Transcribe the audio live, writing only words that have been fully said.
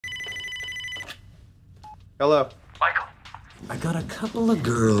Hello. Michael. I got a couple of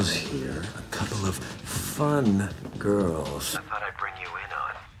girls here. A couple of fun girls. I thought I'd bring you in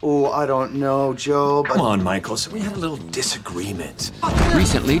on. Oh, I don't know, Job. Come on, Michael. So we had a little disagreement.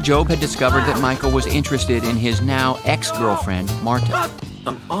 Recently, Job had discovered that Michael was interested in his now ex-girlfriend, Marta.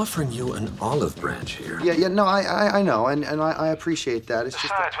 I'm offering you an olive branch here. Yeah, no, I know, and I appreciate that. It's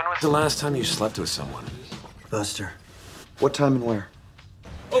just Besides, when was The last time you slept with someone? Buster. What time and where?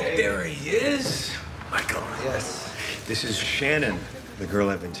 Oh, there he is. Michael. Yes. This is Shannon, the girl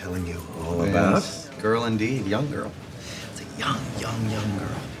I've been telling you all Yes. Girl indeed, young girl. It's a young girl.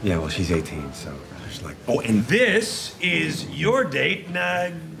 Yeah, well, she's 18, so she's like... Oh, and this is your date,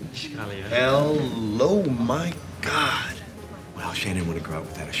 Hello, my God. Well, Shannon wouldn't go out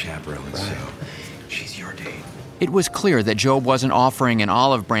without a chaperone, so she's your date. It was clear that Job wasn't offering an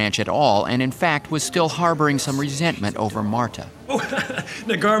olive branch at all, and in fact was still harboring some resentment over Marta. Oh,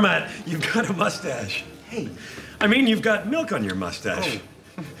 Nagarmat, you've got a mustache. Hey. I mean, you've got milk on your mustache.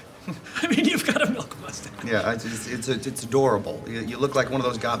 I mean, you've got a milk mustache. Yeah, it's adorable. You look like one of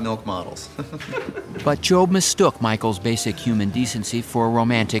those got milk models. But Job mistook Michael's basic human decency for a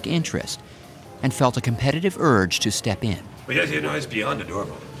romantic interest and felt a competitive urge to step in. Well, yes, you know, it's beyond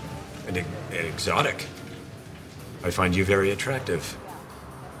adorable and exotic. I find you very attractive.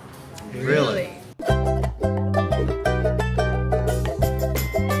 Really?